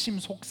 그 핵심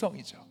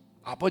속성이죠.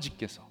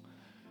 아버지께서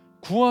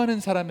구하는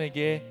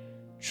사람에게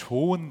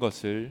좋은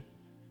것을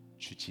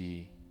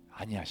주지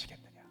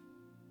아니하시겠느냐.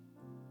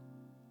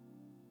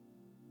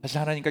 사실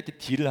하나님과 이렇게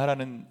딜을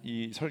하라는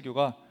이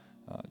설교가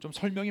좀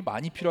설명이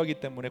많이 필요하기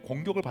때문에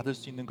공격을 받을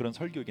수 있는 그런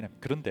설교이긴 합니다.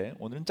 그런데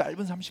오늘은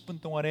짧은 30분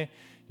동안에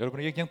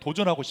여러분에게 그냥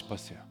도전하고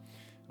싶었어요.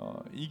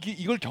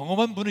 이걸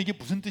경험한 분은 이게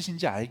무슨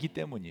뜻인지 알기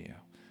때문이에요.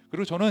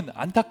 그리고 저는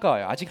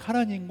안타까워요. 아직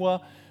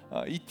하나님과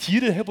이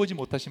딜을 해보지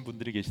못하신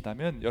분들이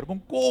계시다면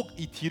여러분 꼭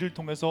이 딜을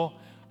통해서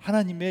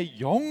하나님의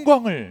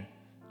영광을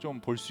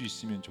좀 볼 수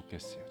있으면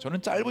좋겠어요.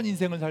 저는 짧은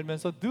인생을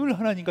살면서 늘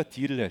하나님과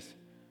딜을 했어요.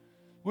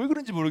 왜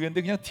그런지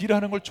모르겠는데 그냥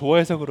딜하는 걸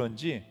좋아해서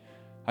그런지,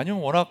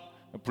 아니면 워낙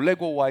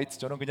블랙 오 화이트,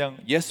 저는 그냥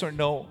yes or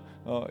no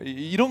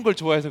이런 걸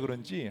좋아해서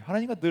그런지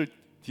하나님과 늘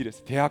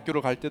딜했어요.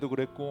 대학교를 갈 때도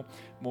그랬고,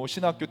 뭐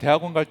신학교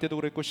대학원 갈 때도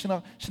그랬고,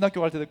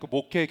 신학교 갈 때도 그랬고,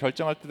 목회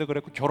결정할 때도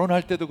그랬고,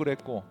 결혼할 때도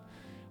그랬고,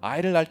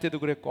 아이를 낳을 때도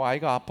그랬고,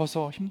 아이가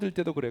아파서 힘들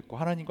때도 그랬고,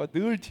 하나님과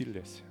늘 딜을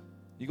했어요.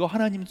 이거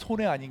하나님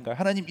손해 아닌가요?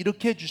 하나님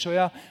이렇게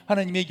해주셔야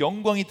하나님의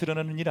영광이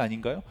드러나는 일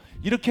아닌가요?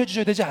 이렇게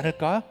해주셔야 되지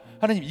않을까?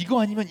 하나님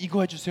이거 아니면 이거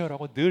해주세요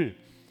라고 늘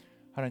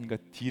하나님과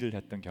딜을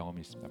했던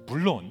경험이 있습니다.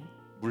 물론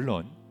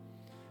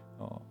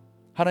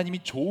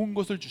하나님이 좋은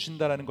것을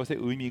주신다는 것의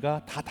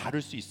의미가 다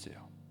다를 수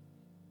있어요.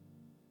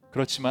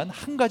 그렇지만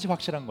한 가지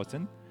확실한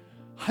것은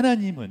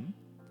하나님은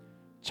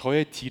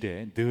저의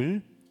딜에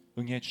늘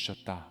응해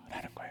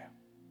주셨다라는 거예요.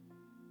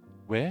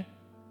 왜?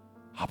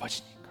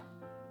 아버지니까.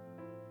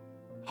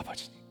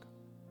 아버지니까.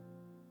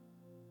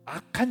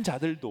 악한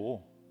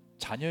자들도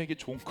자녀에게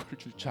좋은 것을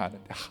줄 줄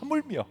아는데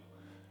하물며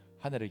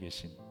하늘에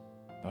계신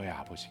너의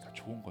아버지가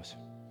좋은 것을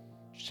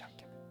주지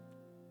않겠냐.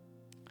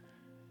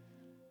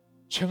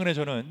 최근에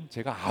저는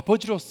제가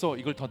아버지로서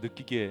이걸 더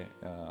느끼게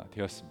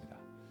되었습니다.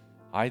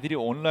 아이들이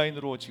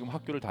온라인으로 지금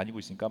학교를 다니고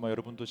있으니까 아마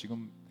여러분도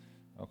지금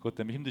그것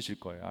때문에 힘드실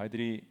거예요.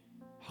 아이들이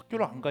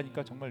학교를 안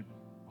가니까 정말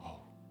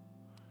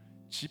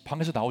집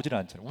방에서 나오지는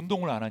않잖아요.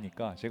 운동을 안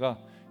하니까 제가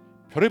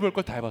별의별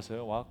걸 다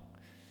해봤어요. 막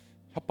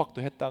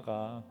협박도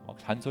했다가 막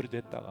잔소리도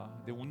했다가,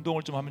 근데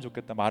운동을 좀 하면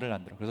좋겠다, 말을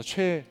안 들어. 그래서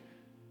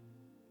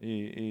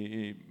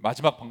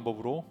마지막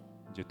방법으로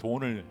이제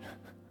돈을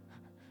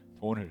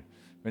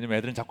왜냐면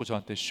애들은 자꾸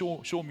저한테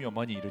쇼미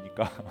어머니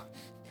이러니까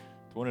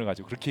돈을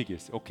가지고 그렇게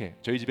얘기했어요. 오케이,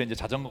 저희 집에 이제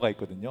자전거가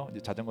있거든요. 이제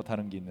자전거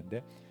타는 게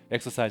있는데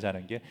엑서사이즈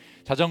하는 게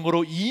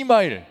자전거로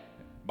 2마일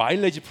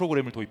마일리지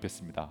프로그램을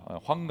도입했습니다.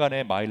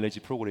 황간의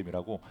마일리지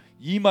프로그램이라고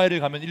 2마일을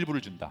가면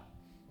 1불을 준다.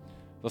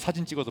 너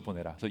사진 찍어서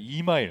보내라. 그래서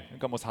 2마일,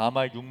 그러니까 뭐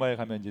 4마일, 6마일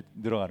가면 이제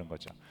늘어가는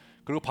거죠.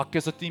 그리고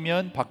밖에서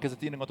뛰면 밖에서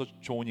뛰는 것도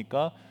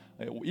좋으니까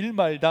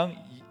 1마일당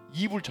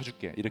 2불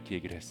쳐줄게 이렇게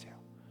얘기를 했어요.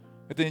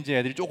 그랬더니 이제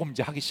애들이 조금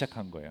이제 하기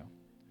시작한 거예요.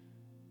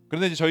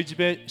 그런데 이제 저희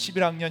집에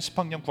 11학년,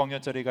 10학년,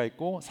 9학년짜리가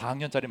있고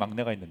 4학년짜리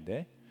막내가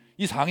있는데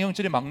이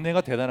 4학년짜리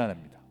막내가 대단한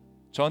애입니다.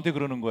 저한테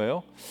그러는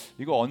거예요.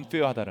 이거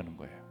언페어하다라는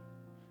거예요.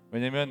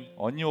 왜냐면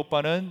언니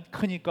오빠는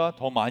크니까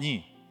더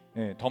많이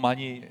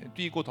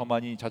뛰고 더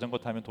많이 자전거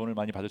타면 돈을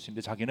많이 받을 수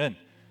있는데 자기는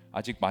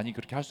아직 많이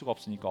그렇게 할 수가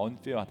없으니까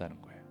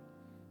언페어하다는 거예요.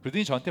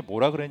 그러더니 저한테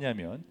뭐라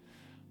그랬냐면,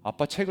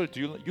 아빠 책을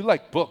do you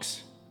like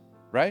books?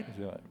 Right?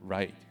 그래서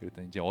right.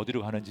 그랬더니 이제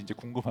어디로 가는지 이제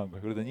궁금한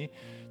거예요. 그러더니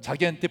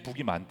자기한테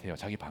북이 많대요.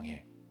 자기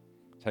방에.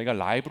 자기가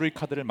라이브러리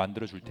카드를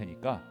만들어 줄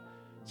테니까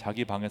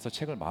자기 방에서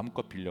책을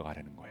마음껏 빌려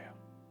가라는 거예요.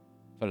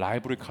 그래서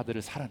라이브러리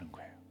카드를 사라는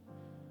거예요.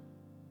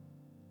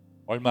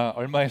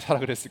 얼마에 사라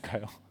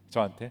그랬을까요?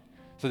 저한테.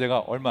 그래서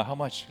제가 얼마, how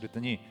much?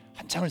 그랬더니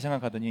한참을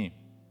생각하더니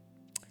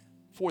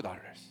 $4.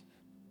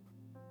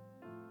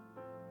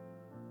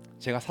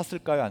 제가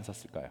샀을까요? 안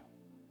샀을까요?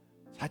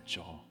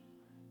 샀죠.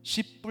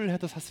 10불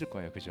해도 샀을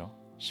거예요. 그죠?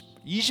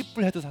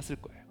 20불 해도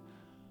샀을 거예요.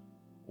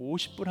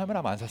 50불 하면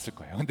아마 안 샀을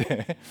거예요.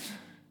 근데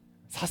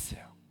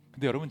샀어요.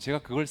 근데 여러분,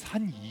 제가 그걸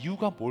산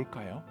이유가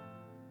뭘까요?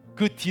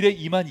 그 딜에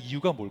임한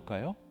이유가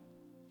뭘까요?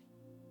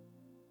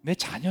 내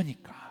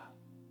자녀니까,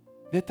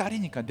 내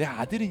딸이니까, 내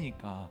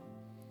아들이니까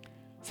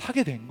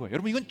사게 된 거예요.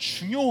 여러분, 이건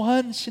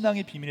중요한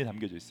신앙의 비밀이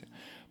담겨져 있어요.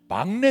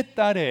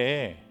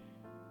 막내딸의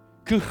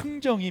그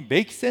흥정이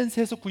make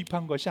sense해서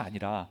구입한 것이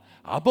아니라,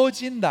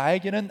 아버지인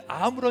나에게는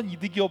아무런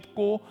이득이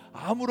없고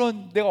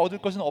아무런 내가 얻을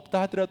것은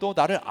없다 하더라도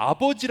나를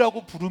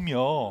아버지라고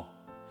부르며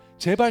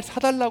제발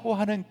사달라고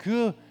하는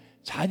그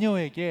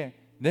자녀에게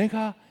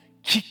내가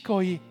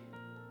기꺼이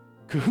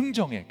그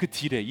흥정에, 그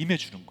딜에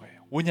임해주는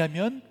거예요.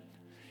 뭐냐면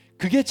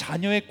그게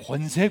자녀의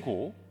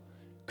권세고,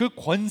 그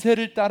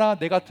권세를 따라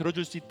내가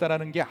들어줄 수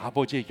있다는 게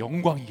아버지의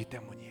영광이기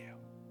때문이에요.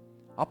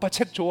 아빠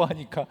책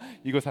좋아하니까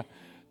이거 사.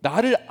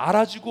 나를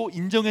알아주고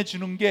인정해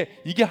주는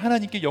게, 이게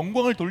하나님께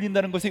영광을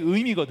돌린다는 것의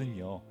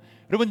의미거든요.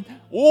 여러분,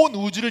 온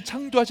우주를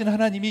창조하신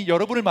하나님이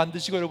여러분을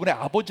만드시고 여러분의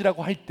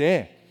아버지라고 할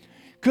때,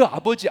 그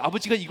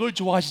아버지가 이걸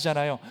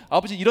좋아하시잖아요.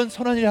 아버지 이런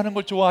선한 일 하는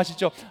걸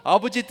좋아하시죠.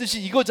 아버지의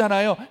뜻이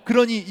이거잖아요.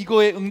 그러니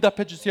이거에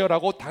응답해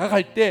주세요라고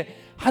다가갈 때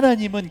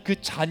하나님은 그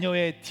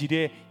자녀의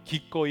딜에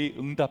기꺼이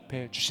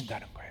응답해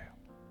주신다는 거예요.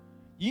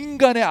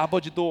 인간의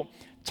아버지도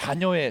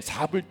자녀의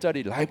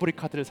 4불짜리 라이브러리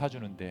카드를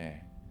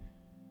사주는데,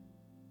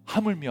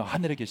 하물며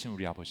하늘에 계신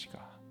우리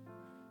아버지가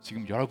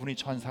지금 여러분이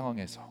처한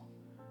상황에서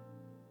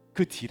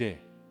그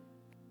딜에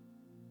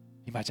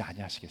임하지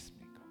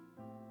아니하시겠습니까?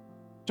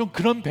 좀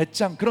그런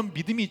배짱, 그런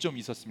믿음이 좀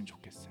있었으면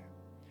좋겠어요.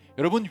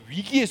 여러분,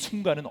 위기의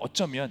순간은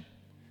어쩌면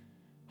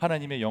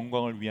하나님의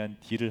영광을 위한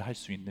딜을 할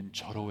수 있는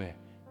절호의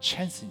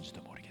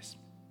찬스인지도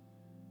모르겠습니다.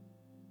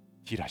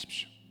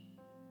 딜하십시오.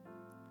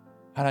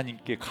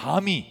 하나님께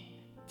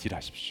감히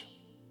딜하십시오.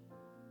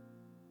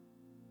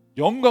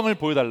 영광을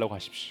보여달라고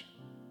하십시오.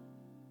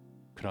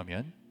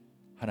 그러면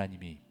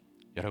하나님이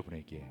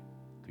여러분에게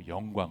그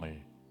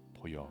영광을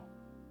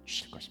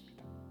보여주실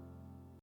것입니다.